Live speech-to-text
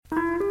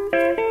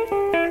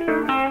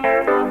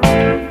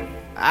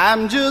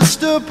I'm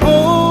just a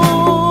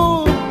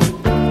poor,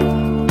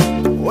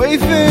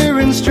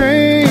 wayfaring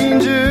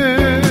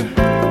stranger,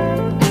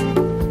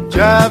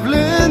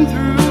 traveling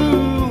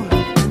through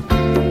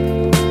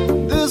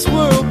this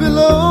world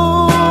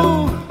below.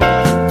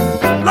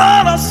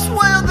 Lord, I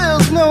swear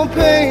there's no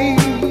pain,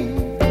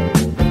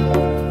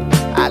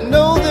 I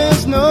know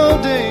there's no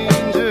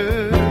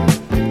danger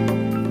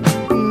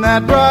in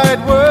that bright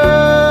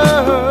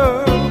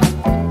world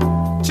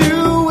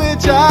to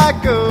which I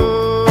go.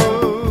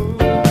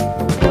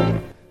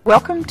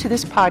 Welcome to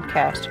this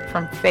podcast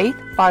from Faith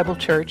Bible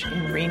Church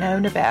in Reno,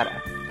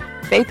 Nevada.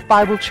 Faith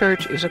Bible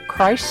Church is a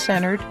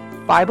Christ-centered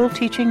Bible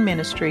teaching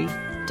ministry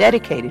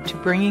dedicated to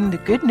bringing the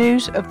good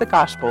news of the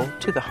gospel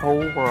to the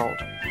whole world.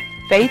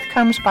 Faith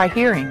comes by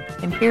hearing,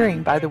 and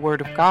hearing by the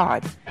Word of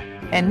God.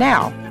 And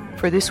now,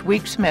 for this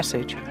week's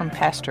message from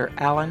Pastor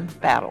Alan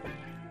Battle.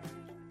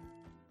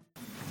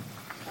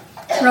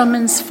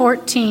 Romans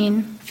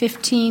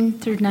 14:15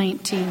 through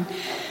 19.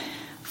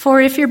 For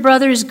if your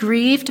brother is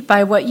grieved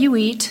by what you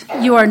eat,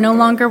 you are no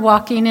longer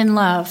walking in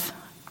love.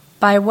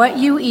 By what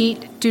you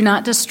eat, do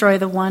not destroy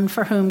the one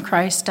for whom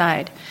Christ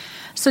died.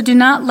 So do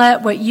not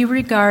let what you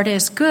regard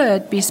as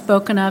good be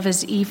spoken of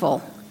as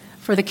evil.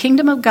 For the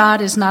kingdom of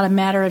God is not a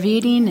matter of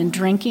eating and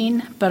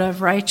drinking, but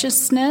of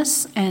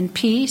righteousness and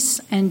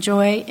peace and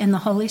joy in the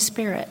Holy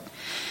Spirit.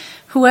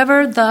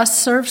 Whoever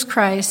thus serves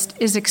Christ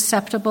is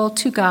acceptable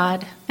to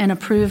God and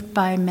approved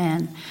by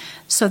men.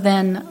 So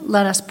then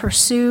let us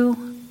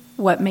pursue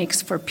what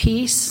makes for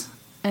peace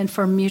and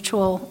for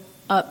mutual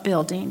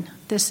upbuilding.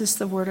 This is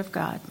the Word of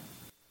God.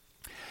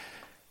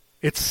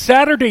 It's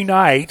Saturday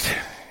night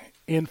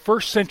in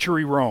first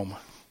century Rome,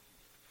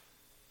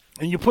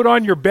 and you put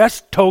on your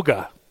best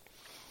toga,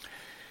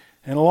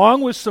 and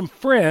along with some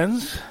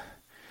friends,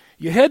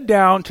 you head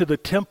down to the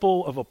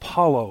temple of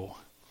Apollo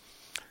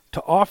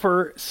to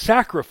offer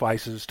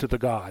sacrifices to the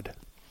god.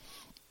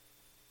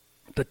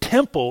 The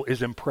temple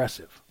is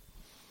impressive.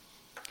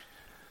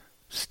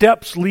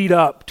 Steps lead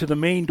up to the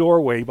main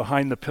doorway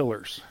behind the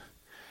pillars.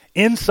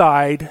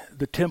 Inside,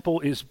 the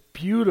temple is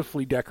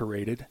beautifully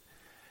decorated,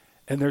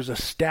 and there's a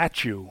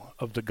statue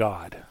of the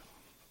god.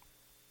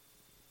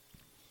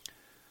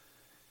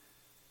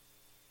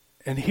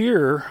 And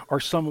here are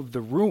some of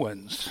the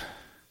ruins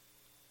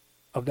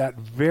of that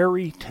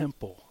very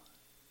temple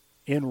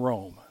in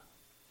Rome.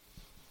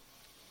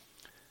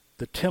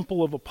 The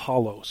Temple of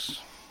Apollos.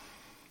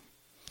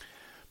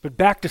 But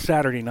back to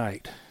Saturday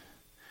night.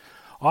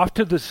 Off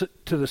to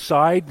the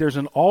side, there's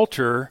an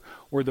altar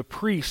where the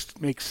priest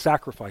makes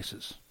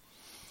sacrifices.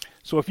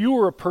 So if you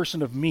were a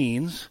person of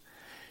means,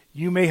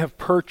 you may have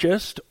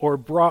purchased or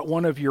brought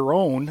one of your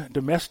own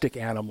domestic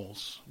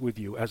animals with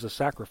you as a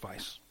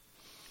sacrifice.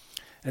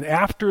 And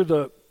after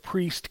the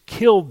priest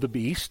killed the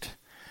beast,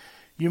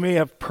 you may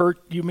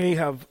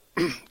have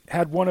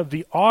had one of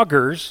the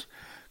augurs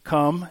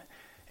come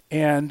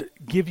and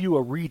give you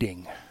a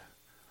reading.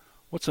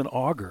 What's an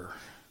augur?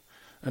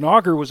 An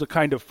augur was a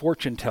kind of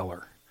fortune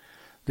teller.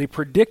 They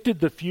predicted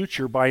the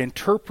future by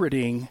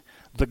interpreting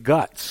the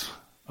guts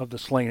of the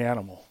slain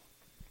animal.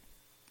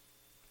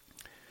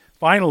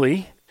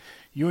 Finally,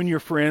 you and your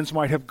friends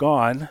might have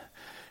gone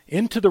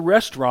into the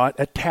restaurant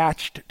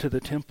attached to the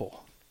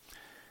temple.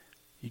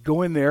 You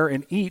go in there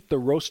and eat the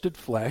roasted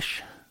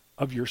flesh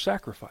of your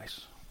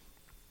sacrifice.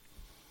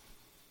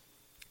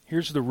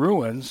 Here's the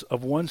ruins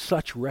of one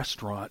such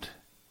restaurant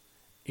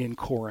in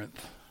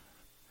Corinth.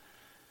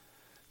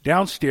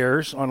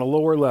 Downstairs, on a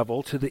lower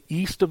level, to the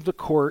east of the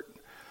court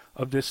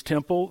of this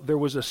temple, there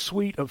was a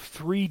suite of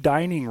 3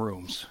 dining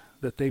rooms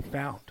that they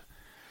found.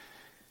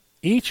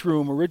 Each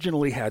room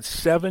originally had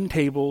 7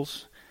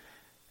 tables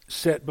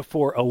set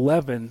before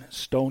 11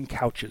 stone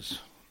couches.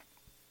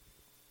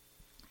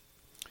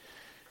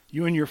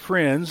 You and your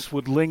friends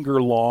would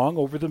linger long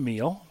over the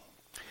meal,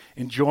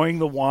 enjoying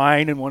the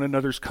wine and one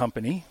another's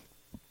company,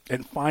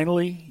 and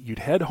finally you'd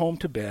head home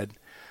to bed,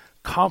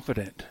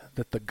 confident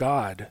that the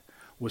God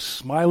was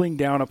smiling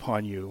down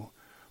upon you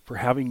for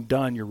having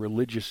done your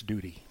religious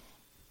duty.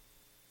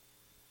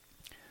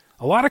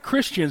 A lot of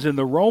Christians in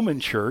the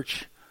Roman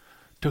church,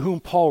 to whom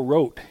Paul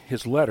wrote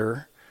his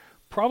letter,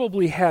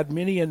 probably had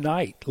many a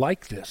night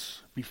like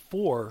this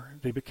before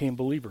they became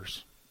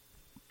believers.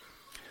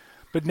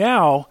 But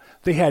now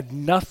they had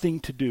nothing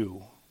to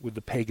do with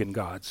the pagan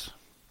gods.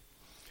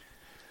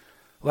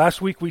 Last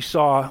week we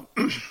saw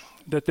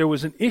that there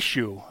was an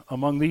issue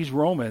among these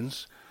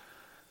Romans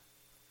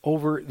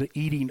over the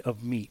eating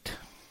of meat.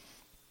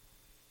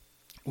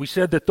 We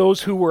said that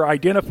those who were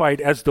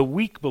identified as the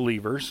weak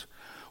believers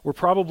were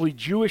probably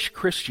Jewish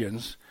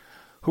Christians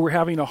who were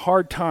having a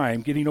hard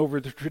time getting over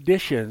the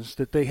traditions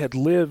that they had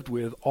lived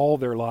with all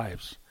their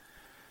lives.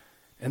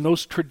 And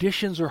those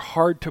traditions are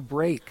hard to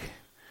break.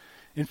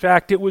 In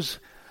fact, it was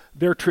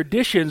their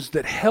traditions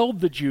that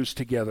held the Jews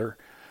together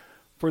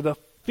for the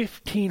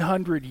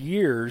 1,500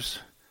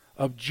 years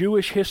of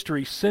Jewish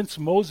history since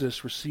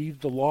Moses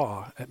received the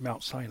law at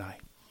Mount Sinai.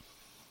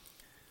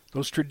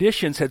 Those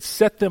traditions had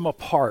set them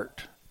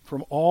apart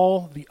from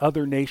all the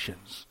other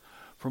nations,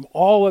 from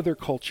all other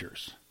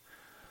cultures.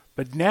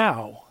 But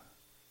now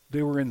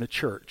they were in the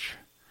church,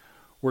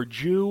 where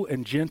Jew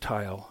and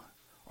Gentile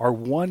are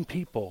one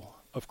people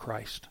of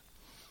Christ.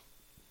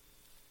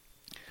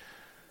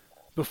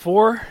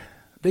 Before,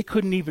 they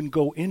couldn't even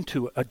go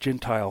into a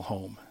Gentile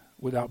home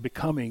without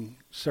becoming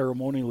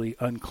ceremonially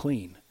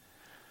unclean.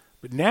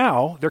 But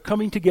now, they're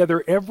coming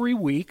together every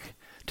week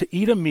to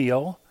eat a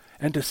meal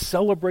and to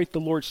celebrate the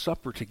Lord's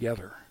Supper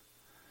together.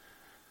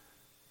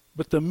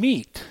 But the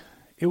meat,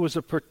 it was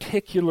a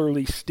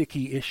particularly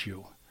sticky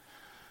issue.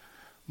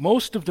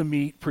 Most of the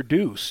meat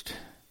produced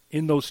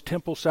in those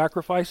temple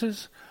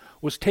sacrifices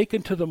was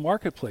taken to the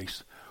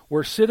marketplace,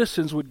 where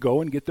citizens would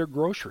go and get their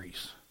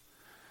groceries.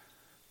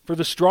 For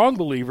the strong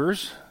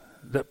believers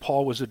that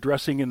Paul was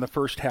addressing in the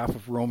first half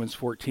of Romans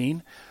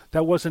 14,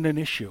 that wasn't an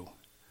issue.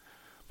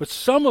 But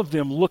some of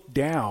them looked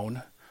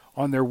down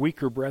on their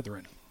weaker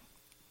brethren.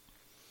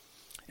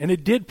 And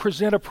it did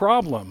present a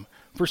problem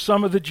for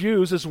some of the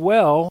Jews as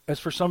well as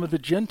for some of the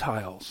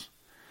Gentiles.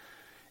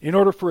 In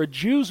order for a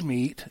Jew's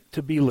meat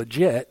to be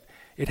legit,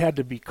 it had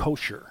to be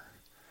kosher.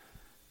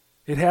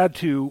 It had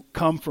to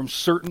come from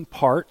certain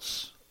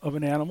parts of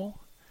an animal.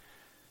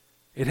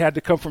 It had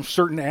to come from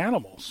certain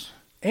animals.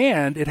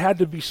 And it had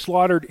to be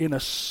slaughtered in a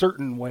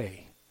certain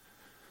way.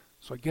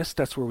 So I guess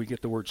that's where we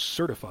get the word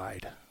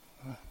certified.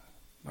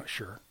 Not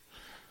sure.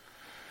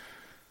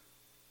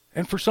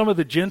 And for some of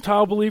the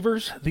Gentile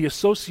believers, the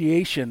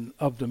association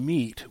of the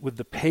meat with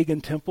the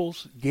pagan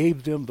temples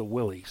gave them the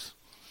willies.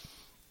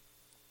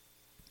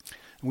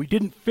 We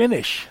didn't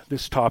finish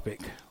this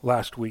topic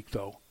last week,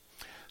 though.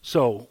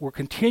 So we'll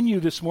continue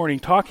this morning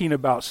talking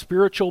about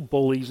spiritual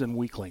bullies and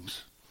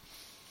weaklings.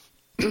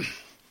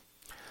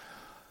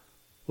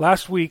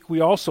 Last week, we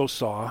also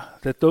saw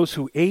that those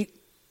who ate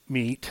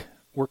meat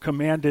were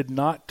commanded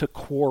not to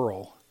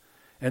quarrel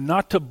and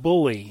not to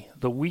bully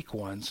the weak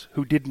ones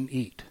who didn't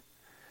eat.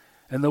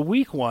 And the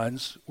weak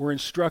ones were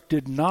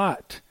instructed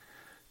not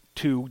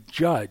to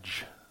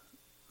judge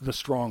the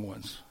strong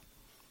ones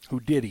who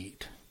did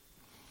eat.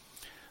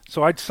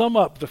 So I'd sum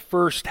up the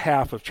first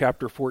half of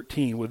chapter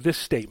 14 with this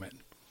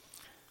statement.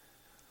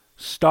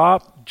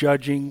 Stop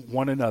judging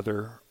one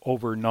another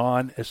over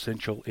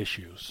non-essential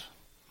issues.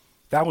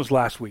 That was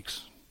last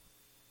week's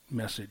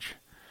message.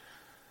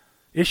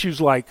 Issues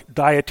like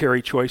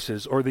dietary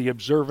choices or the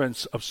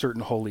observance of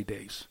certain holy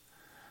days.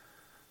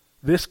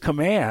 This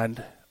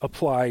command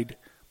applied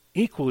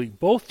equally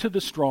both to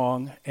the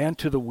strong and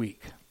to the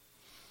weak.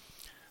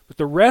 But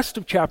the rest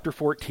of chapter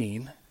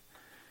 14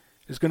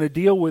 is going to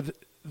deal with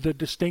the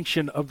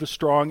distinction of the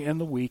strong and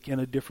the weak in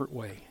a different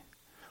way.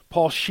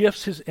 Paul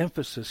shifts his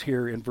emphasis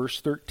here in verse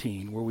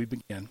 13, where we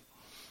begin.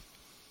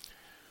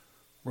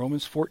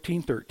 Romans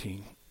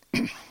 14:13.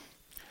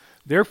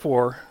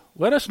 Therefore,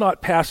 let us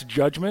not pass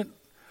judgment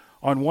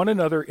on one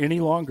another any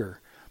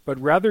longer, but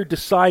rather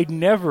decide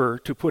never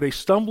to put a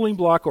stumbling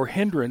block or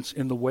hindrance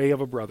in the way of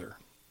a brother.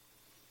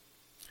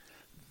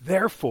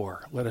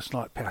 Therefore, let us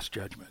not pass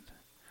judgment.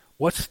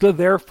 What's the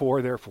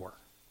therefore?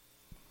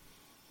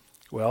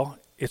 Well,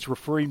 it's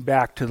referring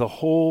back to the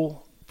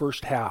whole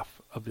first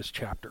half of this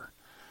chapter.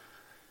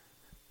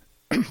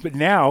 But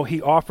now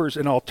he offers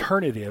an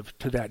alternative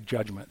to that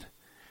judgment.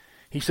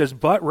 He says,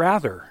 but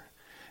rather,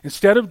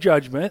 instead of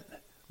judgment,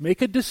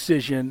 make a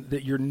decision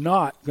that you're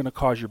not going to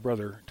cause your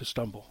brother to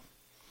stumble.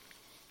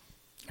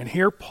 And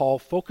here Paul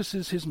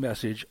focuses his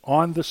message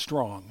on the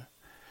strong.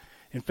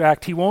 In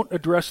fact, he won't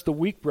address the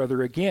weak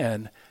brother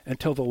again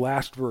until the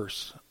last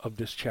verse of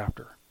this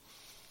chapter.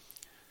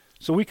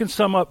 So we can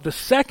sum up the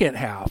second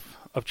half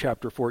of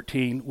chapter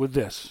 14 with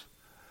this.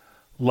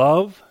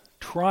 Love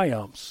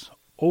triumphs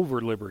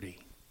over liberty.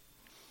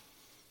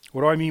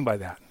 What do I mean by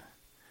that?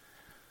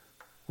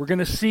 We're going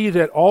to see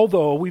that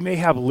although we may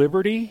have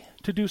liberty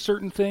to do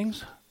certain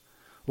things,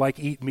 like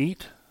eat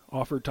meat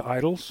offered to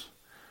idols,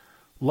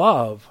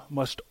 love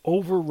must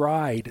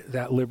override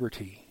that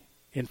liberty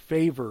in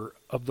favor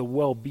of the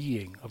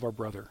well-being of our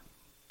brother.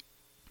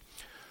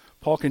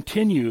 Paul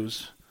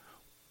continues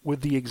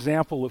with the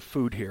example of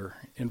food here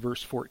in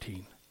verse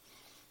 14.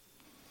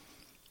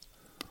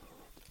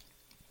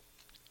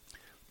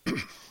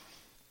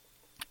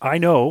 I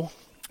know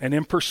and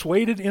am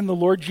persuaded in the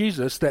Lord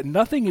Jesus that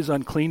nothing is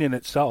unclean in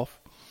itself,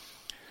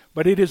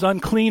 but it is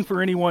unclean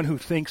for anyone who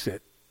thinks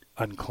it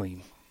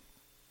unclean.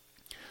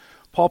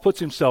 Paul puts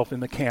himself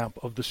in the camp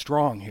of the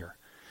strong here.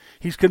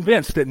 He's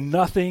convinced that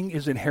nothing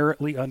is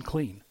inherently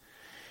unclean.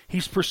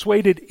 He's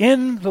persuaded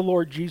in the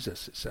Lord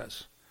Jesus, it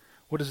says.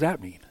 What does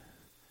that mean?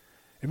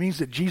 It means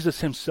that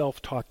Jesus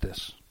himself taught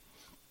this.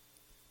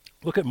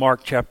 Look at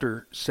Mark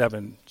chapter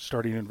 7,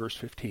 starting in verse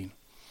 15.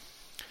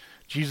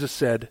 Jesus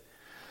said,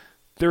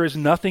 there is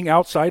nothing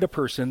outside a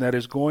person that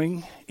is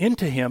going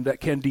into him that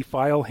can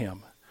defile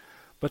him,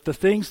 but the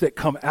things that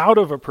come out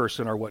of a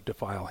person are what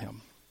defile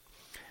him.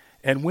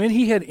 And when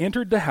he had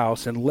entered the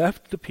house and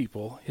left the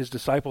people, his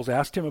disciples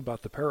asked him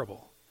about the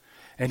parable.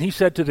 And he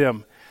said to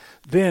them,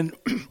 then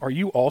are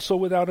you also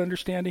without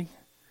understanding?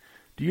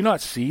 Do you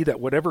not see that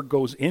whatever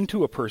goes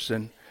into a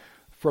person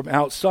from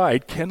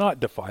outside cannot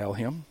defile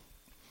him,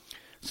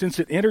 since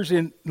it enters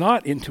in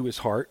not into his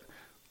heart,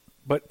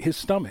 but his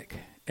stomach,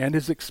 and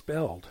is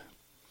expelled.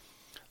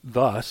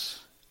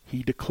 Thus,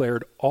 he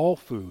declared all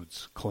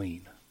foods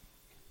clean.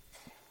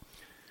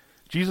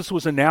 Jesus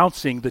was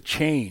announcing the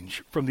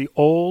change from the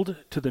old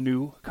to the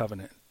new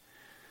covenant.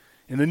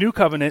 In the new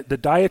covenant, the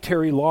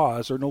dietary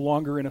laws are no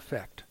longer in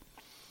effect.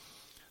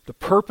 The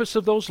purpose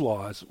of those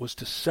laws was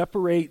to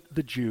separate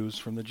the Jews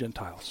from the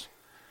Gentiles.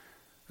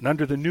 And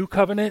under the new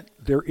covenant,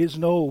 there is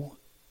no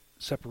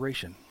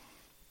separation.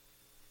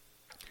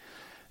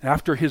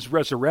 After his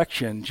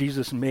resurrection,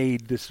 Jesus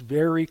made this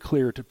very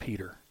clear to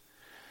Peter.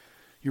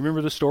 You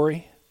remember the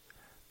story?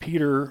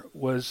 Peter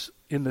was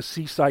in the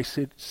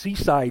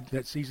seaside,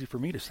 that's easy for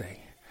me to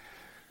say,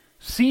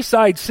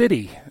 seaside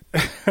city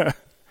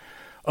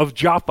of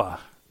Joppa.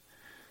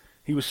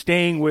 He was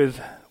staying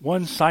with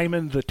one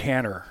Simon the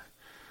tanner.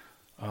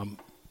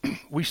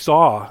 We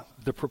saw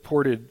the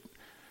purported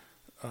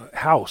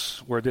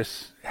house where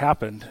this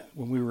happened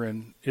when we were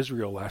in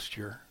Israel last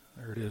year.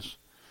 There it is.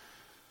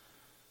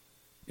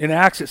 In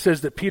Acts, it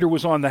says that Peter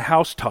was on the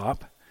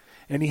housetop,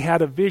 and he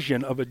had a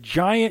vision of a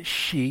giant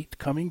sheet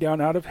coming down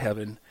out of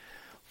heaven,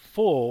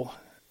 full,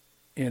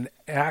 in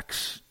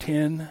Acts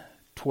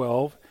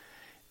 10:12.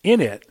 In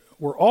it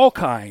were all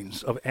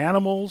kinds of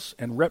animals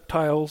and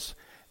reptiles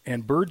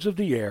and birds of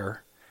the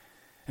air.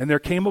 And there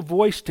came a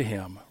voice to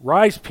him,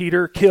 "Rise,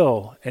 Peter,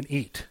 kill and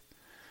eat."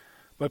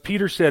 But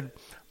Peter said,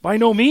 "By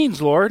no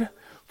means, Lord,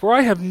 for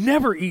I have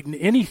never eaten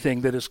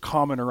anything that is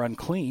common or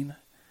unclean."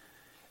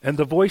 And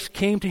the voice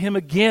came to him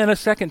again a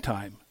second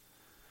time,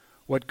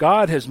 "What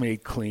God has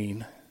made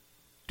clean,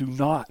 do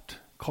not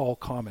call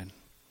common."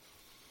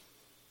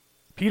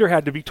 Peter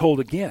had to be told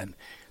again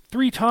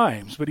 3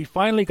 times, but he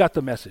finally got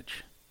the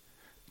message.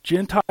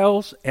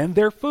 Gentiles and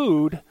their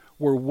food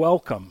were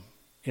welcome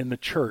in the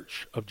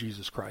church of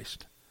Jesus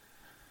Christ.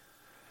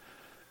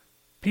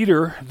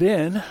 Peter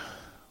then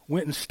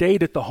went and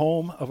stayed at the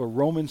home of a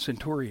Roman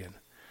centurion,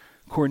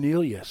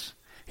 Cornelius.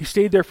 He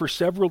stayed there for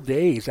several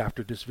days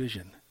after this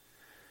vision.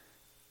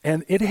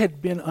 And it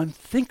had been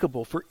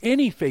unthinkable for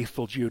any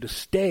faithful Jew to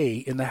stay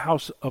in the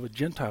house of a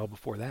Gentile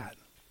before that.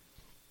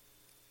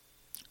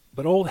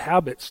 But old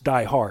habits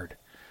die hard.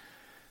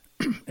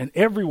 And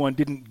everyone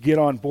didn't get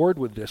on board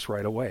with this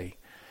right away.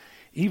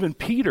 Even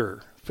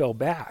Peter fell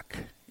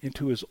back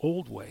into his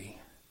old way.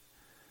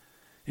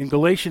 In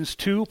Galatians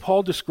 2,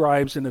 Paul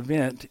describes an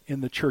event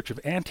in the church of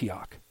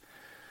Antioch.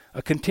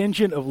 A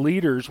contingent of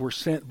leaders were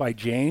sent by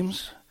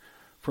James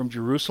from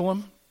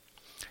Jerusalem.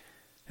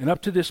 And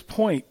up to this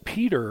point,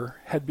 Peter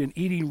had been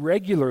eating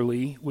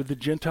regularly with the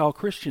Gentile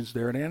Christians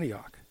there in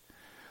Antioch.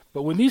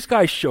 But when these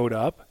guys showed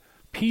up,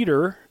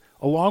 Peter,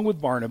 along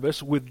with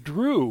Barnabas,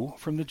 withdrew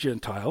from the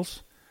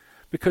Gentiles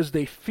because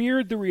they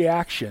feared the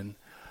reaction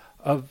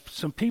of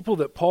some people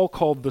that Paul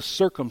called the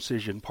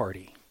circumcision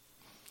party.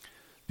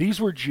 These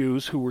were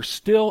Jews who were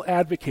still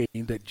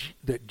advocating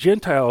that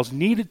Gentiles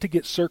needed to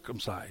get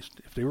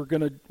circumcised if they were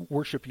going to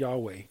worship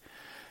Yahweh.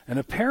 And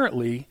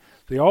apparently,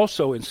 they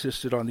also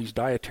insisted on these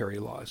dietary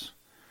laws.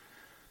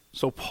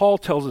 So Paul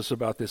tells us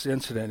about this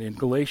incident in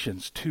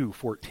Galatians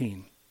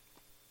 2:14.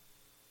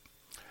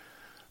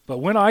 But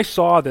when I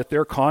saw that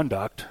their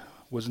conduct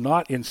was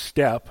not in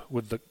step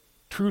with the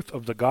truth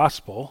of the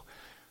gospel,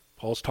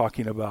 Paul's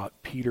talking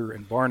about Peter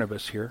and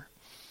Barnabas here,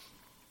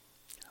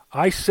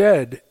 I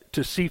said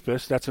to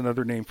Cephas, that's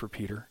another name for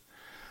Peter,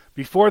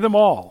 before them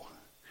all,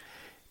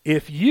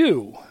 if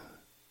you,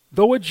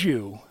 though a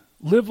Jew,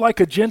 live like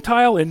a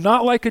Gentile and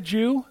not like a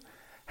Jew,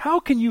 how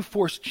can you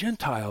force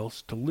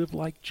Gentiles to live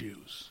like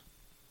Jews?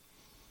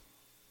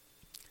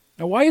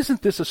 Now, why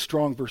isn't this a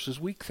strong versus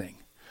weak thing?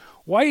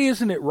 Why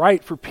isn't it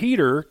right for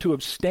Peter to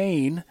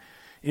abstain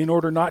in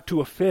order not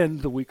to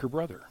offend the weaker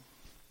brother?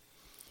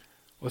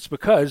 Well, it's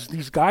because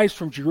these guys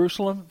from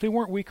Jerusalem, they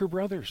weren't weaker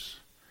brothers.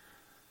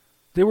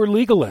 They were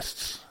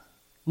legalists.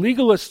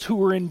 Legalists who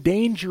were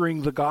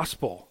endangering the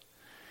gospel.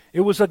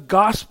 It was a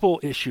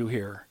gospel issue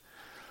here.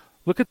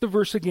 Look at the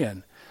verse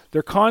again.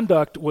 Their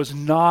conduct was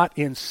not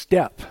in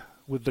step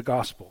with the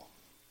gospel.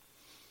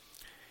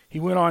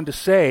 He went on to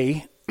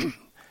say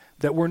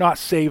that we're not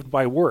saved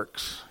by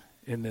works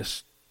in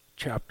this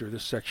chapter,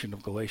 this section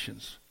of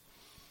Galatians.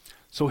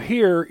 So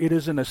here it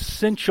is an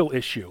essential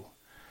issue,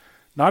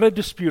 not a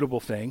disputable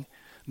thing,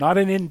 not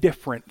an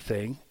indifferent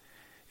thing.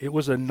 It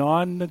was a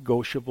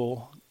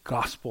non-negotiable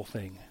gospel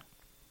thing.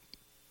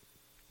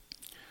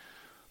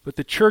 But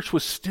the church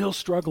was still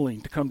struggling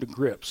to come to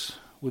grips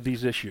with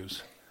these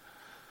issues.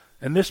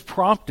 And this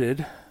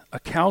prompted a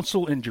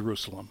council in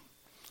Jerusalem.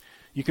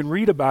 You can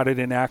read about it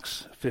in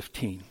Acts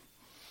 15.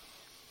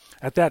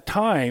 At that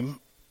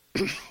time,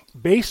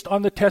 based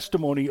on the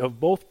testimony of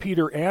both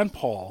Peter and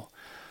Paul,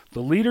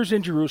 the leaders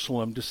in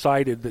Jerusalem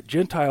decided that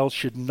Gentiles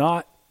should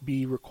not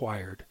be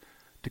required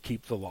to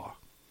keep the law.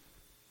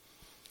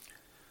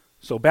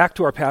 So back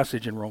to our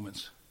passage in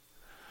Romans.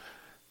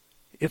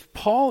 If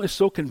Paul is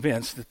so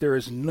convinced that there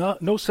is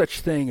no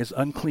such thing as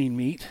unclean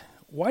meat,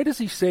 why does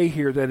he say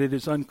here that it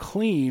is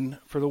unclean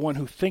for the one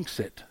who thinks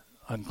it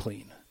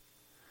unclean?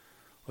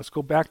 Let's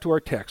go back to our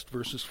text,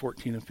 verses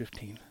 14 and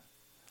 15.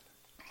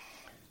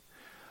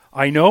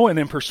 I know and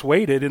am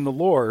persuaded in the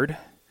Lord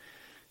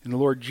in the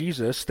Lord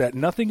Jesus that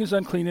nothing is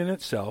unclean in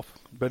itself,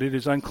 but it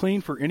is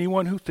unclean for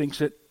anyone who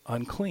thinks it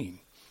unclean.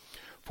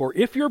 For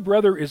if your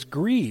brother is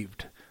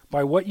grieved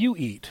by what you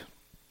eat,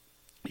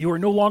 you are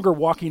no longer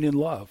walking in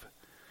love.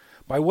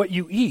 By what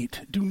you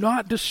eat, do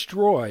not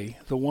destroy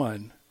the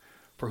one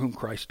for whom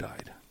Christ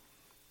died.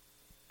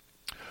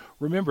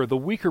 Remember, the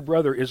weaker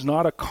brother is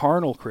not a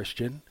carnal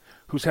Christian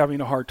who's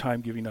having a hard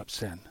time giving up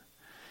sin.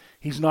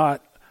 He's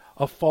not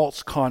a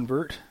false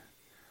convert,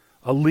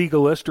 a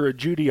legalist or a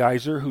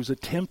Judaizer who's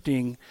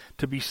attempting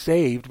to be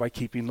saved by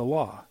keeping the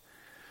law.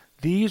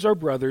 These are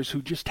brothers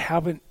who just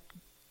haven't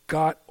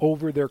got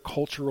over their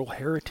cultural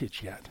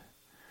heritage yet.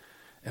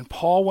 And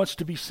Paul wants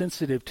to be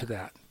sensitive to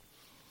that.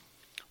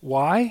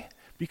 Why?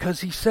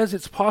 Because he says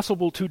it's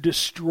possible to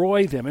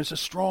destroy them. It's a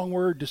strong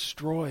word,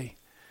 destroy.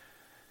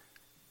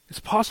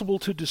 It's possible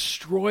to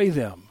destroy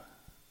them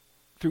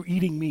through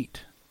eating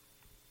meat.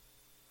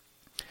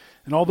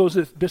 And although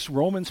this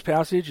Romans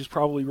passage is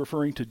probably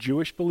referring to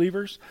Jewish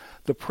believers,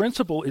 the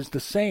principle is the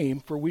same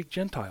for weak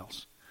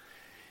Gentiles.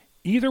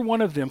 Either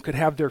one of them could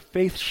have their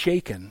faith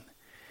shaken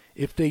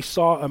if they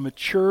saw a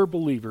mature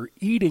believer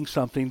eating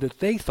something that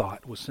they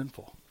thought was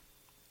sinful.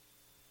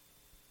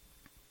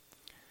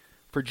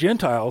 For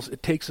Gentiles,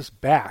 it takes us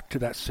back to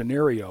that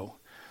scenario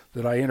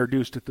that I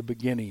introduced at the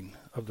beginning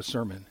of the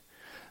sermon.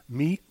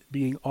 Meat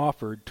being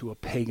offered to a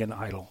pagan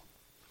idol.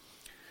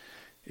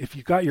 If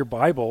you've got your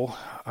Bible,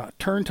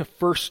 turn to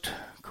 1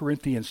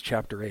 Corinthians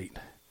chapter 8,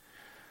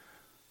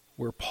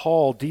 where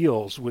Paul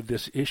deals with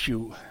this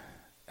issue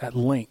at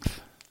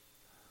length.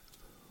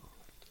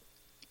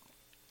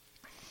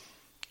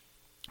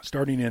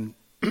 Starting in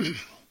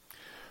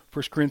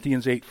 1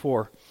 Corinthians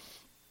 8:4,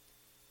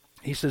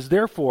 he says,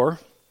 "Therefore,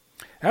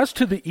 as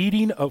to the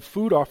eating of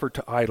food offered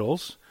to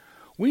idols,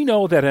 we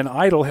know that an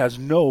idol has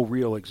no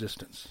real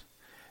existence,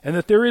 and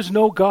that there is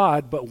no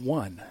God but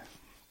one."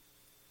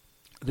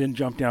 Then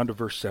jump down to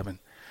verse 7.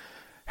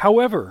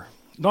 "However,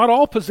 not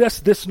all possess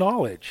this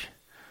knowledge,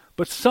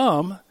 but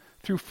some,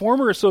 through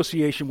former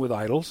association with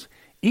idols,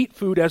 eat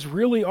food as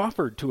really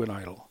offered to an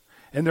idol,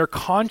 and their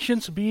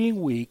conscience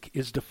being weak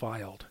is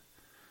defiled.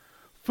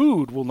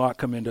 Food will not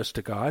commend us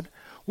to God.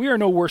 We are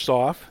no worse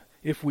off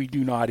if we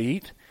do not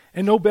eat,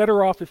 and no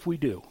better off if we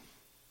do.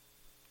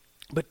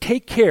 But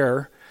take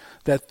care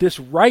that this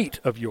right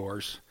of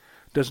yours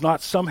does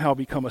not somehow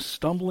become a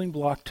stumbling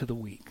block to the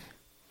weak.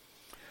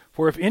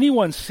 For if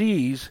anyone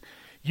sees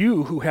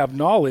you who have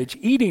knowledge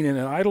eating in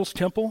an idol's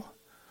temple,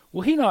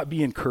 will he not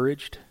be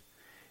encouraged,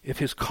 if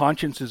his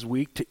conscience is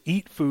weak, to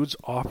eat foods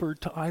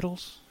offered to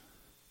idols?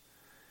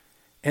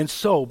 And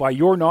so, by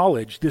your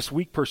knowledge, this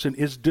weak person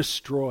is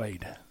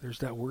destroyed." There's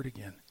that word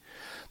again.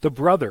 "The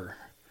brother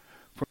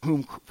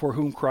for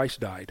whom Christ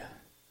died.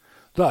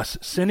 Thus,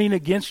 sinning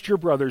against your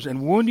brothers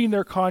and wounding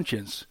their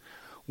conscience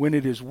when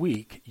it is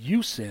weak,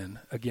 you sin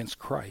against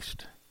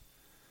Christ.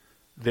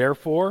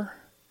 Therefore,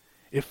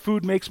 if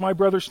food makes my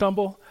brother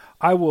stumble,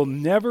 I will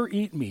never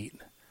eat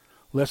meat,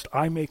 lest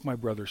I make my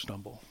brother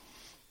stumble."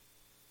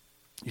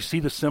 You see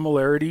the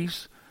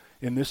similarities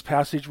in this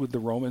passage with the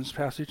Romans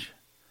passage?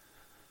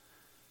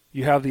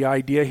 You have the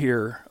idea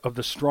here of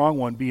the strong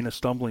one being a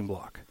stumbling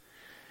block.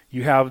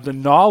 You have the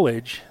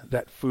knowledge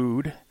that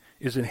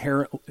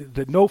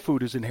no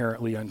food is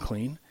inherently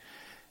unclean,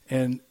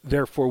 and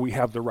therefore we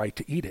have the right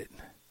to eat it.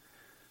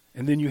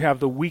 And then you have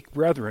the weak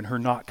brethren who are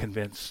not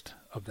convinced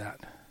of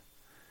that.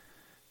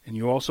 And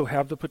you also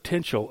have the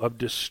potential of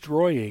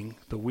destroying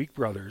the weak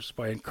brothers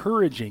by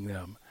encouraging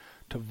them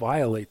to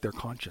violate their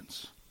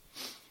conscience.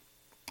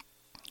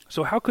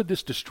 So how could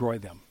this destroy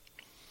them?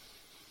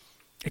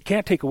 It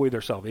can't take away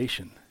their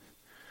salvation,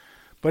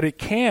 but it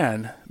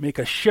can make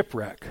a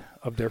shipwreck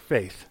of their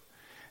faith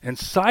and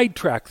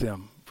sidetrack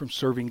them from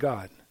serving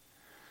God.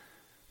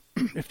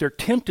 If they're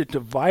tempted to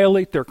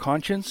violate their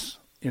conscience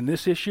in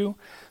this issue,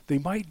 they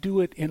might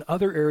do it in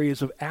other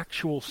areas of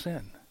actual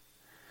sin.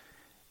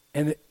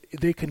 And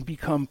they can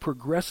become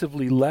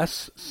progressively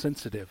less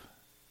sensitive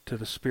to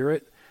the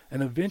Spirit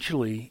and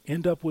eventually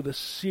end up with a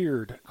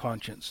seared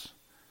conscience.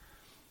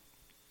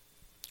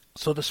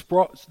 So the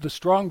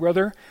strong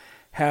brother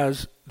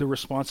has the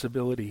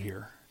responsibility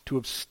here to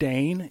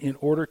abstain in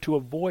order to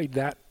avoid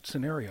that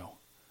scenario.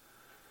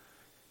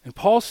 And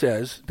Paul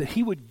says that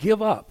he would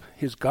give up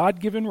his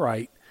God-given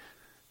right,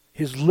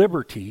 his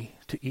liberty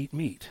to eat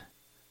meat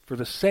for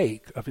the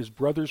sake of his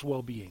brother's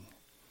well-being.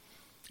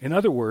 In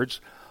other words,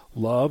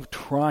 love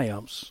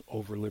triumphs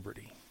over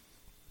liberty.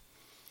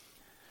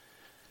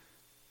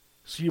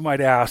 So you might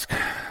ask,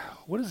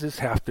 what does this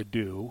have to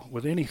do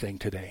with anything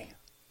today?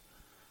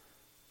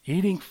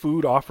 Eating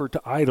food offered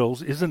to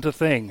idols isn't a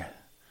thing.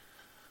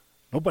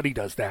 Nobody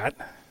does that.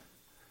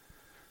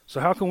 So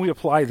how can we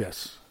apply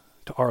this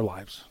to our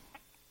lives?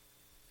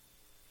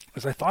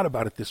 As I thought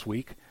about it this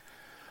week,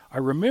 I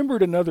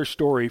remembered another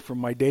story from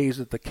my days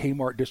at the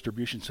Kmart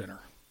distribution center.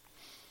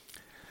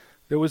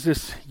 There was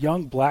this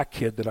young black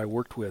kid that I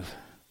worked with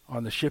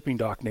on the shipping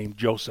dock named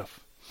Joseph.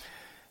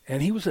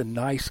 And he was a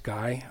nice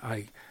guy.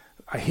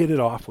 I hit it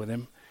off with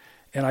him.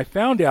 And I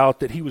found out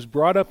that he was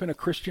brought up in a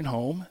Christian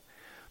home,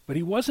 But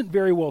he wasn't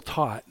very well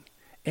taught,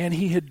 and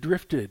he had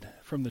drifted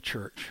from the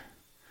church.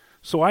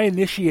 So I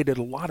initiated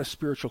a lot of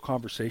spiritual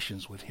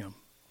conversations with him.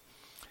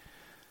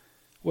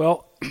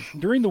 Well,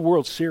 during the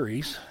World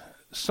Series,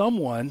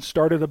 someone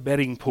started a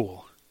betting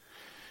pool.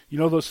 You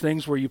know those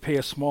things where you pay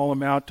a small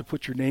amount to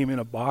put your name in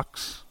a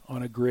box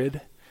on a grid,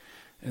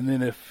 and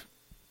then if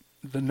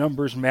the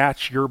numbers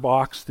match your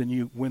box, then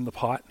you win the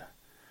pot?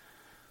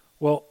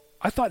 Well,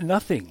 I thought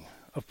nothing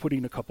of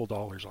putting a couple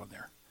dollars on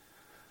there.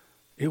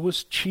 It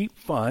was cheap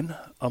fun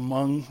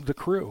among the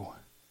crew.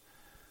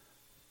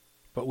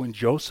 But when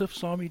Joseph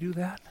saw me do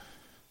that,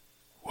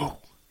 whoa,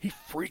 he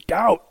freaked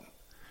out.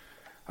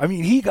 I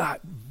mean, he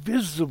got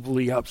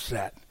visibly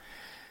upset.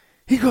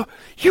 He go,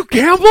 "You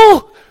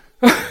gamble?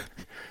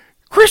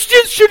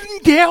 Christians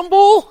shouldn't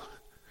gamble.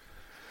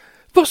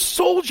 The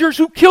soldiers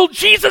who killed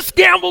Jesus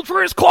gambled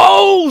for his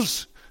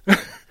clothes."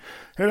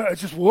 And I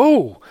just,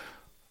 whoa.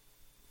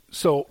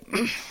 So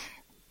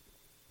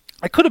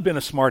I could have been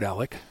a smart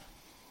aleck,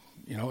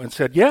 and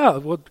said, "Yeah,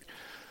 well,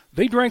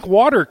 they drank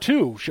water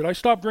too. Should I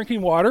stop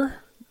drinking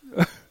water?"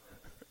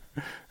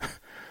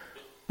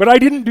 But I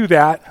didn't do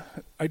that.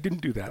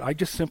 I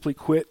just simply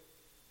quit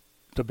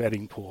the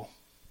betting pool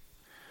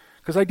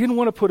because I didn't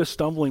want to put a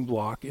stumbling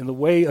block in the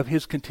way of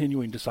his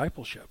continuing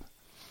discipleship.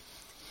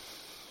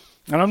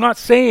 And I'm not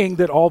saying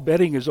that all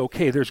betting is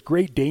okay. There's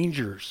great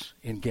dangers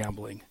in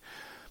gambling.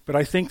 But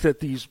I think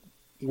that these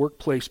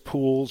workplace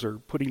pools or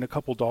putting a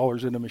couple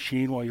dollars in a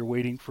machine while you're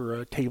waiting for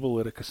a table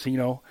at a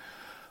casino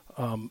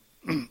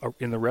or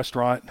in the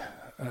restaurant,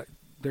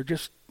 they're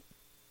just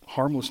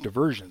harmless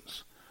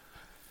diversions.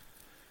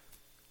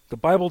 The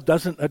Bible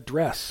doesn't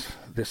address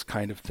this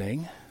kind of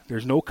thing.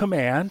 There's no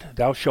command,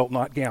 "Thou shalt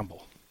not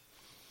gamble."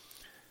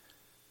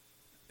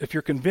 If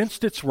you're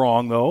convinced it's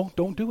wrong, though,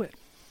 don't do it.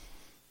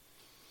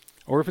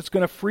 Or if it's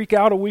going to freak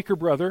out a weaker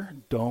brother,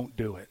 don't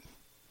do it.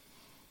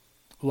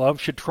 Love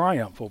should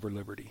triumph over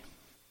liberty.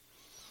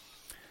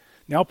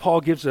 Now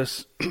Paul gives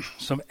us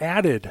some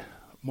added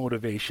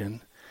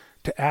motivation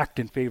to act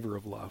in favor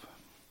of love.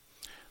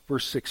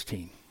 Verse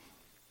 16.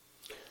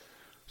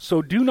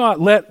 "So do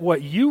not let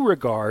what you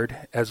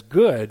regard as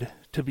good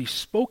to be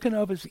spoken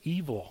of as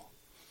evil."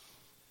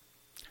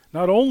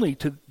 Not only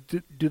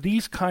do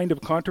these kind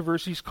of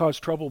controversies cause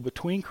trouble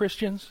between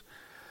Christians,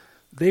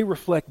 they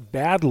reflect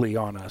badly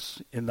on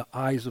us in the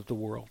eyes of the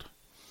world.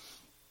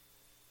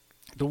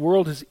 The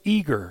world is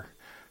eager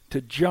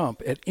to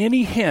jump at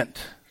any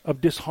hint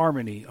of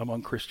disharmony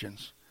among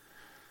Christians.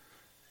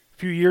 A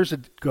few years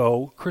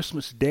ago,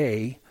 Christmas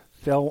Day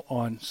fell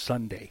on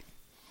Sunday.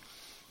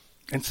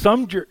 And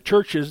some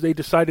churches, they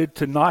decided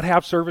to not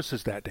have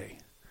services that day.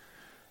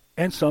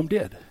 And some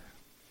did.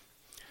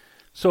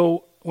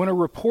 So when a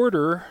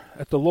reporter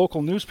at the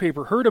local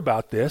newspaper heard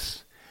about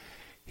this,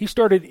 he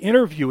started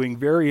interviewing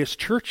various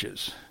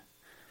churches.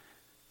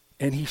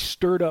 And he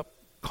stirred up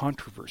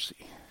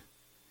controversy.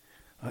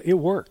 It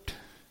worked.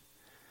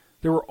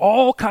 There were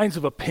all kinds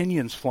of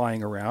opinions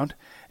flying around,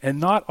 and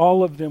not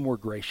all of them were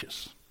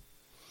gracious.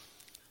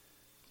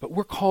 But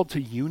we're called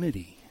to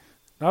unity.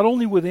 Not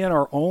only within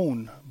our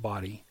own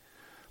body,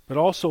 but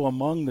also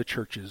among the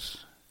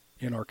churches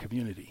in our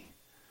community.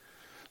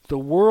 The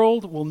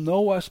world will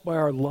know us by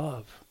our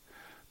love,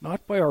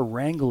 not by our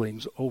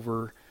wranglings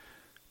over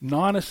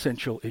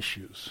non-essential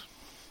issues.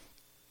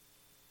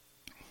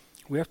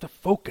 We have to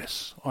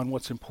focus on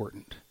what's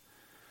important.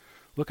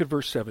 Look at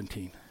verse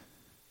 17.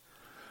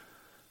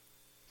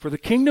 "For the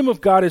kingdom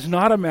of God is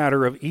not a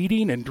matter of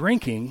eating and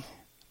drinking,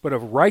 but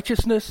of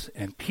righteousness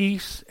and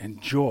peace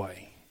and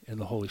joy in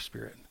the Holy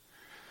Spirit."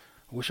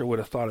 I wish I would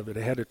have thought of it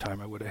ahead of time.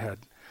 I would have had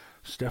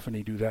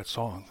Stephanie do that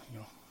song.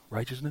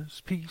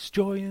 Righteousness, peace,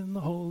 joy in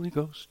the Holy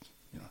Ghost.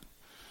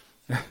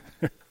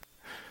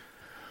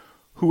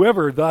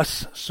 "Whoever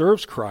thus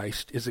serves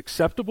Christ is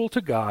acceptable to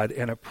God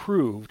and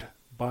approved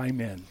by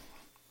men."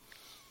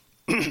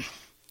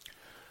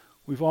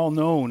 We've all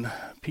known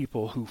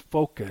people who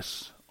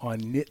focus on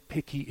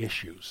nitpicky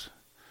issues,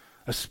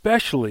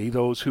 especially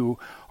those who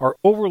are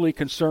overly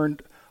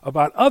concerned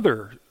about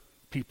other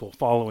people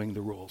following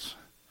the rules.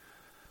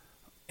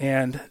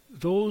 And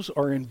those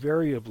are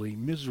invariably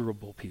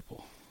miserable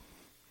people.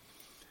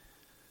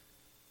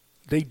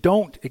 They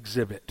don't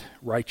exhibit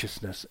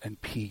righteousness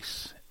and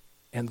peace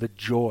and the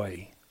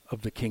joy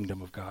of the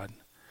kingdom of God.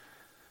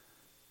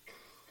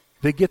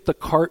 They get the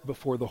cart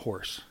before the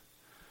horse.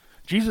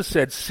 Jesus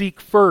said,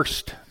 "Seek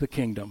first the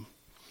kingdom,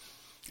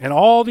 and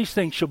all these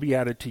things shall be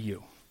added to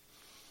you."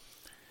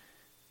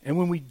 And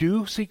when we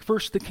do seek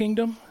first the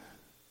kingdom,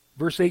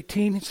 verse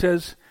 18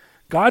 says,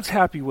 God's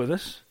happy with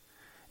us,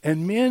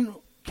 and men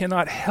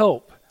cannot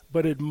help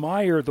but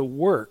admire the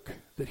work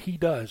that he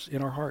does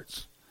in our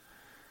hearts.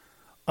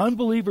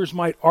 Unbelievers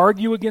might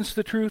argue against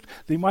the truth.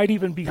 They might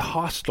even be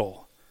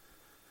hostile.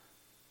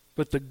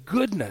 But the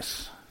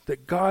goodness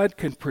that God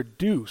can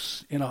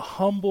produce in a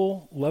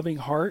humble, loving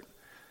heart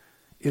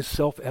is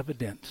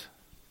self-evident.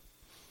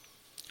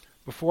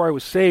 Before I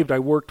was saved, I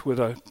worked with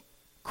a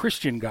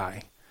Christian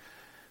guy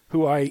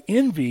who I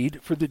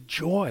envied for the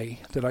joy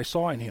that I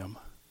saw in him.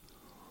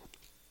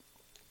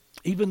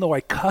 even though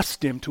I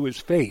cussed him to his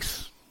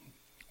face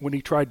when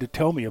he tried to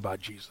tell me about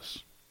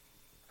Jesus.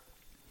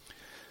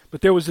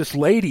 But there was this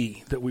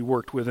lady that we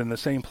worked with in the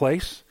same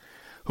place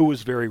who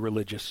was very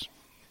religious.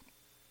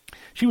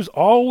 She was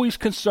always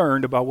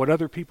concerned about what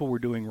other people were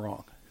doing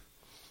wrong.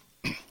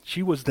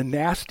 She was the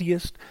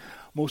nastiest,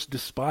 most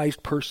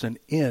despised person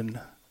in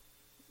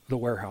the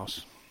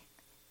warehouse.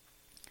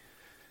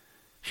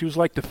 She was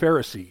like the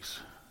Pharisees,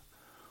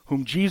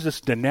 whom Jesus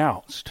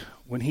denounced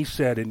when he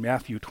said in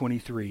Matthew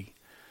 23,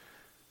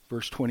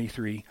 verse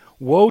 23,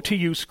 "Woe to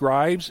you,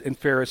 scribes and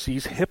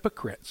Pharisees,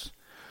 hypocrites!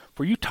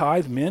 For you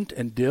tithe mint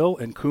and dill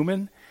and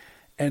cumin,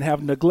 and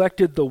have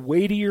neglected the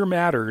weightier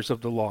matters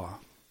of the law,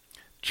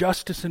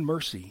 justice and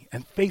mercy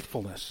and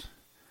faithfulness.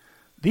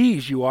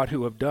 These you ought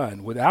to have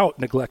done without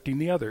neglecting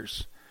the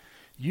others.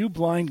 You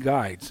blind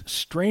guides,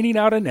 straining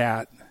out a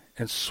gnat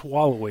and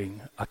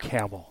swallowing a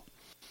camel."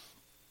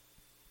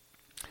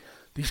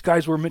 These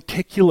guys were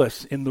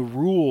meticulous in the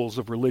rules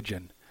of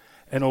religion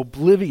and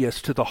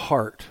oblivious to the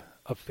heart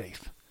of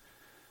faith,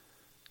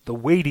 the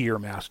weightier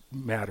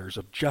matters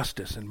of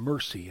justice and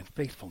mercy and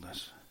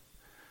faithfulness.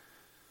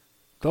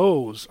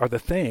 Those are the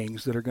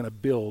things that are going to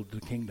build the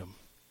kingdom.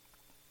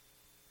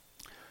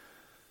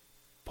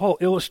 Paul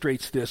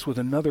illustrates this with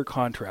another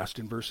contrast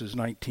in verses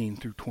 19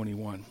 through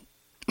 21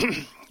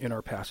 in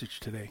our passage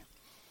today.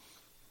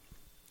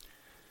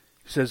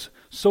 He says,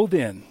 "So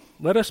then,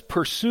 let us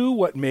pursue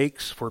what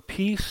makes for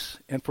peace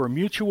and for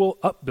mutual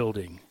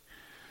upbuilding.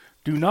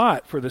 Do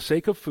not, for the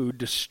sake of food,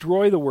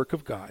 destroy the work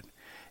of God.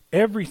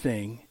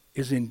 Everything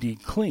is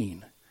indeed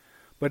clean,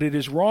 but it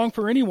is wrong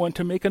for anyone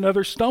to make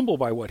another stumble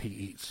by what he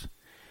eats.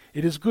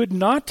 It is good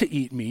not to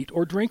eat meat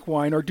or drink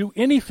wine or do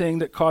anything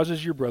that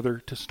causes your brother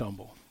to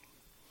stumble."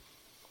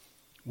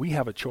 We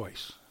have a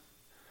choice.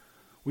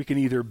 We can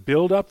either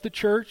build up the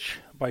church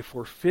by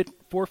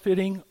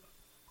forfeiting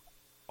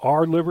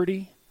our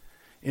liberty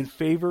in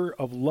favor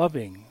of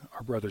loving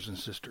our brothers and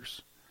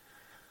sisters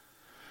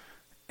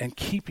and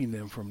keeping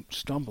them from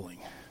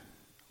stumbling.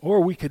 Or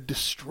we could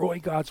destroy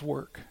God's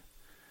work,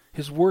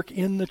 his work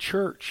in the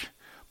church,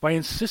 by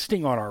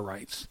insisting on our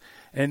rights,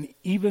 and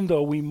even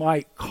though we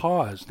might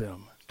cause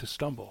them to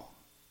stumble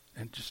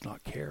and just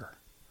not care.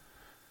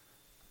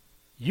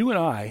 You and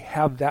I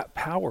have that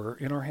power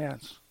in our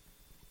hands.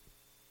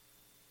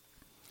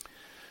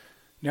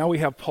 Now we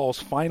have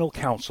Paul's final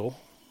counsel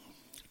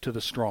to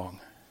the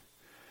strong.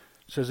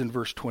 It says in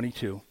verse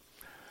 22,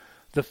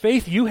 "The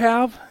faith you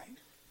have,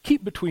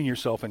 keep between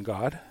yourself and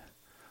God.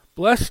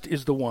 Blessed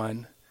is the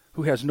one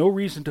who has no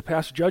reason to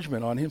pass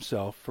judgment on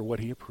himself for what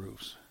he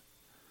approves."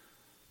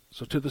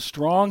 So to the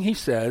strong he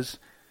says,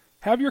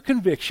 have your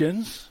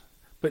convictions,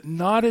 but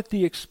not at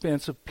the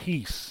expense of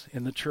peace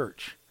in the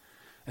church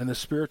and the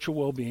spiritual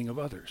well-being of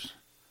others.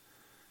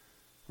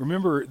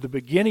 Remember the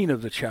beginning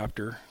of the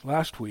chapter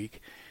last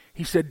week,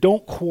 he said,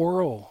 don't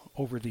quarrel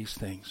over these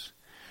things.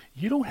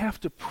 You don't have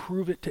to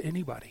prove it to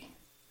anybody.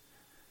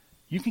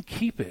 You can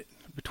keep it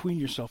between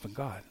yourself and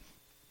God.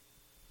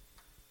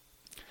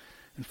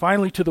 And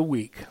finally, to the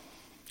weak,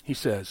 he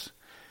says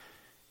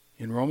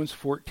in Romans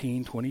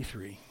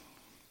 14:23,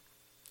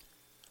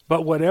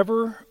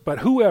 but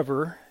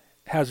whoever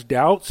has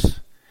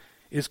doubts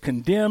is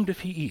condemned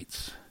if he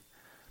eats,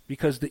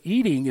 because the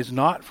eating is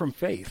not from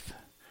faith.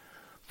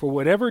 For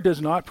whatever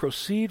does not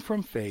proceed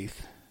from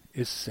faith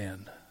is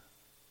sin.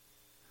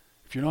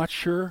 If you're not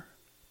sure,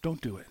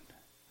 don't do it.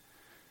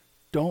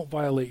 Don't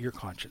violate your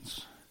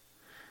conscience.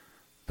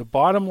 The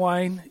bottom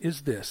line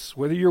is this: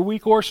 whether you're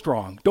weak or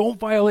strong, don't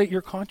violate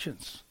your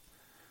conscience.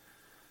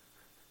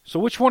 So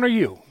which one are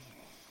you?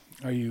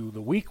 Are you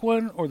the weak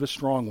one or the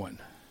strong one?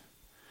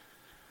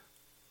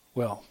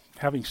 Well,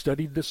 having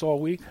studied this all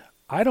week,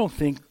 I don't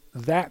think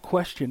that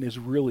question is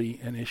really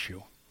an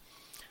issue.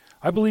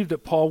 I believe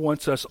that Paul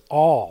wants us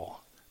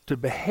all to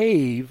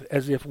behave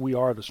as if we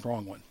are the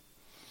strong one.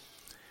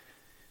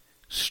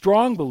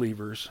 Strong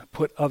believers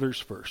put others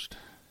first.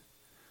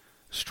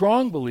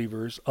 Strong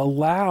believers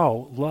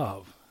allow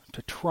love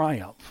to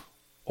triumph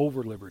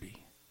over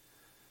liberty.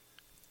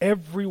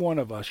 Every one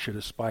of us should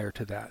aspire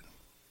to that.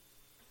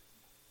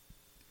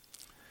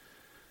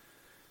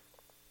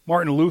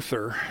 Martin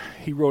Luther,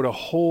 he wrote a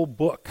whole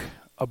book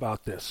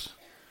about this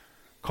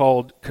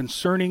called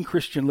Concerning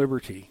Christian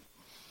Liberty.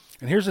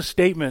 And here's a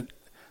statement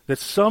that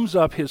sums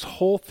up his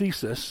whole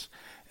thesis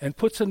and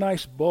puts a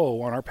nice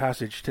bow on our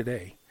passage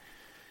today.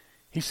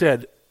 He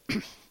said,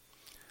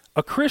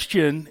 "A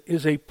Christian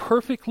is a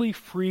perfectly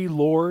free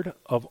lord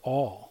of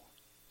all,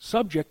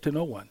 subject to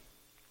no one.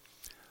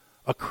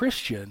 A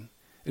Christian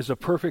is a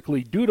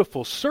perfectly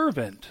dutiful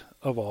servant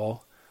of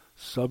all,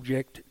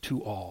 subject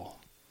to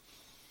all."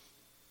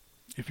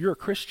 If you're a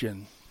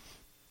Christian,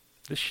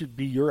 this should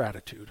be your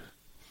attitude.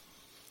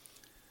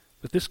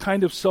 But this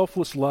kind of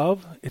selfless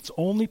love, it's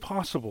only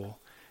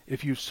possible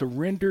if you've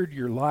surrendered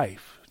your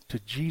life to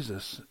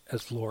Jesus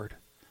as Lord.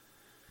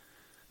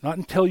 Not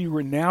until you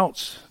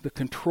renounce the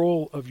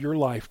control of your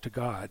life to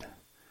God.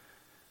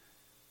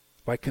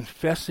 By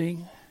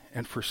confessing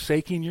and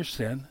forsaking your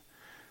sin,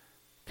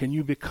 can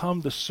you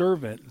become the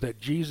servant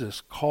that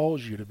Jesus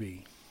calls you to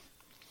be.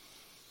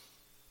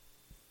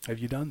 Have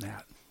you done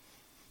that?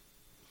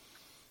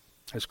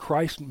 Has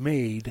Christ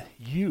made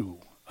you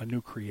a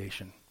new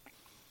creation?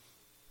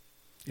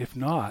 If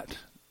not,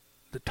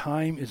 the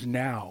time is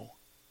now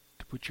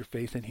to put your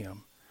faith in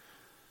him.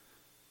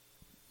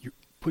 You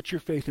put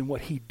your faith in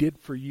what he did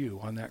for you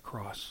on that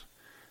cross,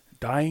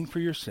 dying for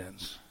your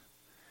sins.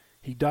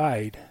 He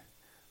died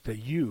that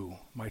you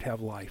might have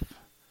life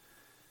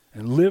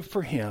and live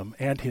for him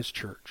and his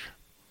church.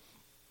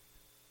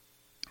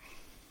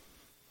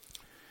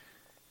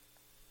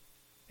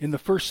 In the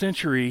first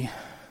century,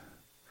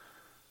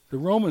 the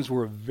Romans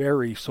were a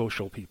very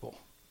social people.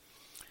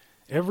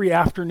 Every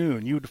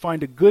afternoon, you would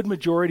find a good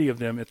majority of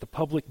them at the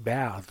public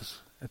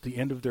baths at the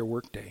end of their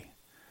workday.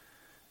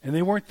 And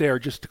they weren't there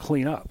just to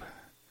clean up.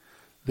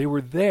 They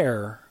were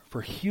there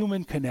for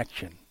human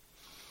connection.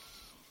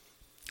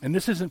 And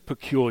this isn't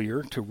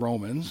peculiar to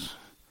Romans.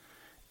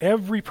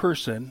 Every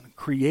person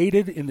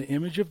created in the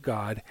image of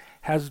God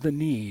has the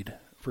need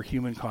for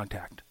human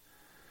contact.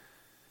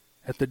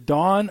 At the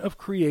dawn of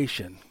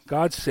creation,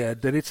 God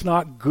said that it's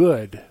not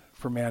good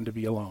for man to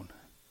be alone.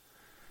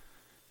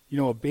 You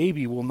know, a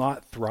baby will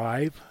not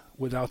thrive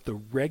without the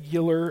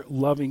regular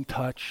loving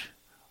touch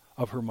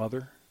of her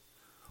mother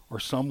or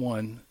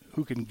someone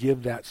who can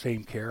give that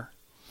same care.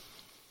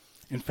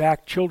 In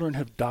fact, children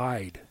have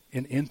died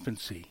in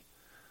infancy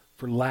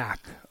for lack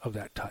of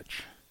that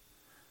touch.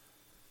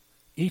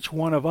 Each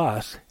one of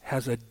us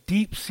has a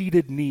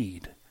deep-seated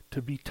need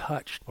to be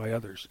touched by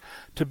others,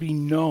 to be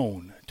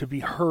known, to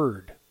be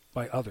heard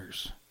by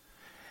others.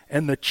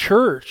 And the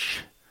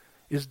church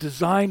is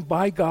designed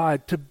by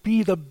God to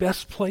be the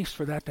best place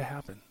for that to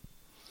happen.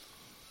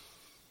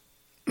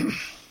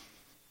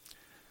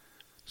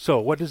 So,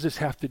 what does this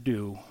have to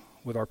do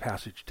with our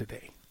passage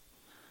today?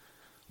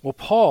 Well,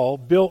 Paul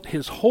built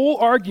his whole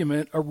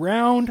argument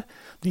around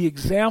the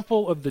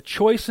example of the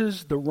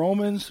choices the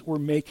Romans were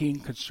making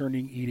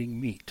concerning eating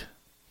meat.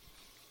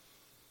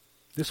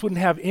 This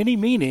wouldn't have any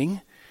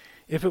meaning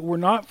if it were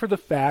not for the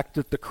fact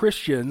that the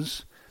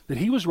Christians that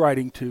he was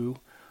writing to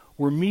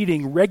were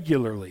meeting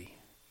regularly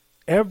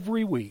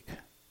every week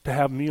to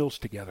have meals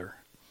together.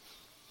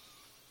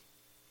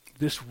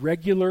 This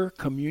regular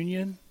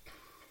communion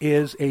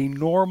is a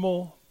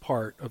normal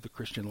part of the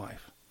Christian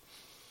life.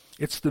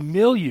 It's the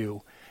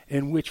milieu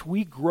in which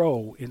we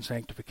grow in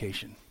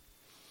sanctification.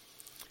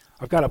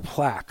 I've got a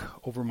plaque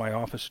over my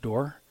office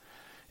door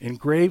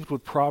engraved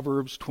with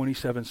Proverbs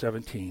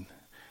 27:17.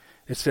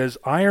 It says,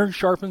 "Iron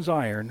sharpens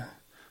iron,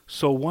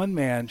 so one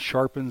man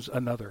sharpens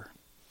another."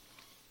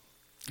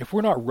 If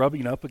we're not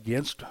rubbing up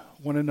against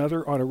one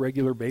another on a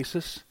regular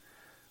basis,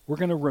 we're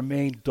going to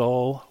remain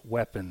dull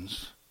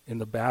weapons in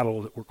the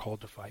battle that we're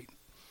called to fight.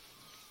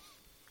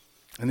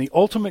 And the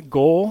ultimate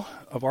goal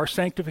of our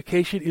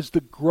sanctification is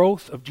the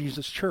growth of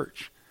Jesus'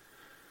 church.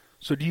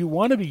 So do you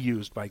want to be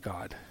used by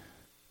God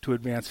to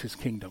advance his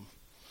kingdom?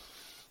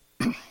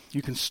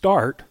 You can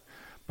start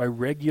by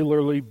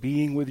regularly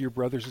being with your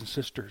brothers and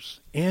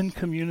sisters in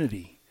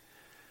community,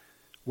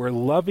 where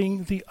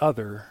loving the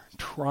other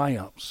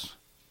triumphs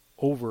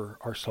over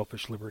our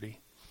selfish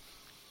liberty.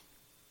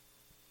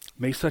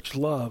 May such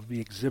love be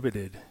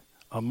exhibited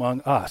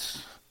among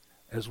us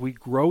as we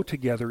grow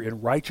together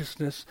in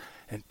righteousness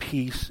and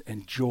peace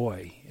and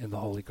joy in the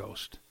Holy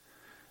Ghost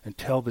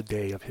until the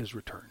day of his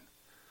return.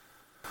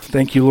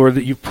 Thank you, Lord,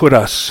 that you've put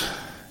us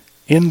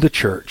in the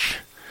church,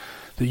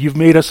 that you've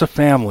made us a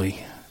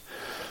family.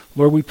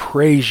 Lord, we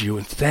praise you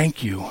and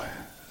thank you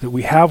that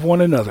we have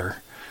one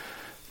another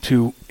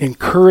to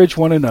encourage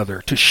one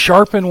another, to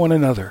sharpen one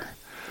another.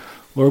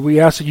 Lord, we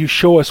ask that you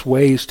show us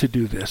ways to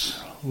do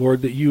this.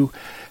 Lord, that you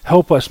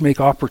help us make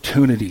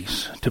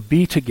opportunities to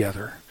be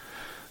together.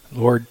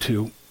 Lord,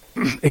 to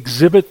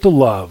exhibit the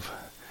love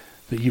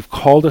that you've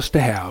called us to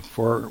have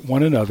for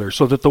one another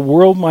so that the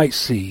world might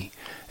see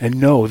and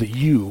know that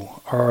you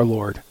are our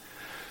Lord.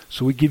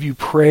 So we give you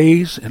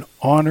praise and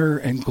honor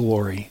and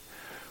glory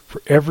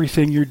for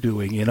everything you're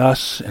doing in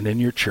us and in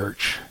your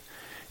church.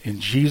 In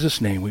Jesus'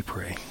 name we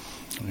pray.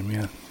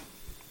 Amen.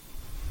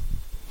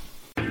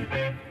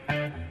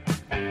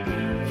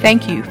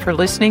 Thank you for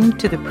listening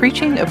to the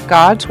preaching of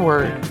God's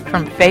Word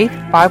from Faith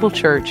Bible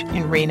Church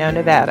in Reno,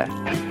 Nevada.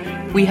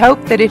 We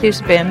hope that it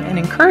has been an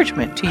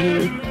encouragement to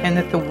you and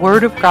that the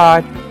Word of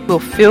God will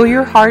fill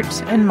your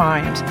hearts and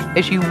minds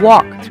as you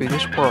walk through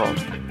this world.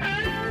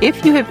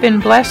 If you have been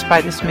blessed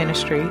by this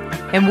ministry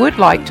and would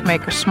like to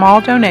make a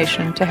small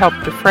donation to help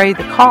defray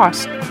the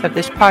cost of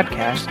this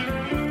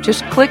podcast,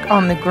 just click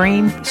on the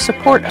green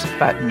Support Us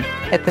button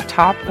at the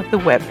top of the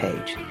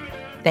webpage.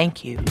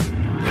 Thank you.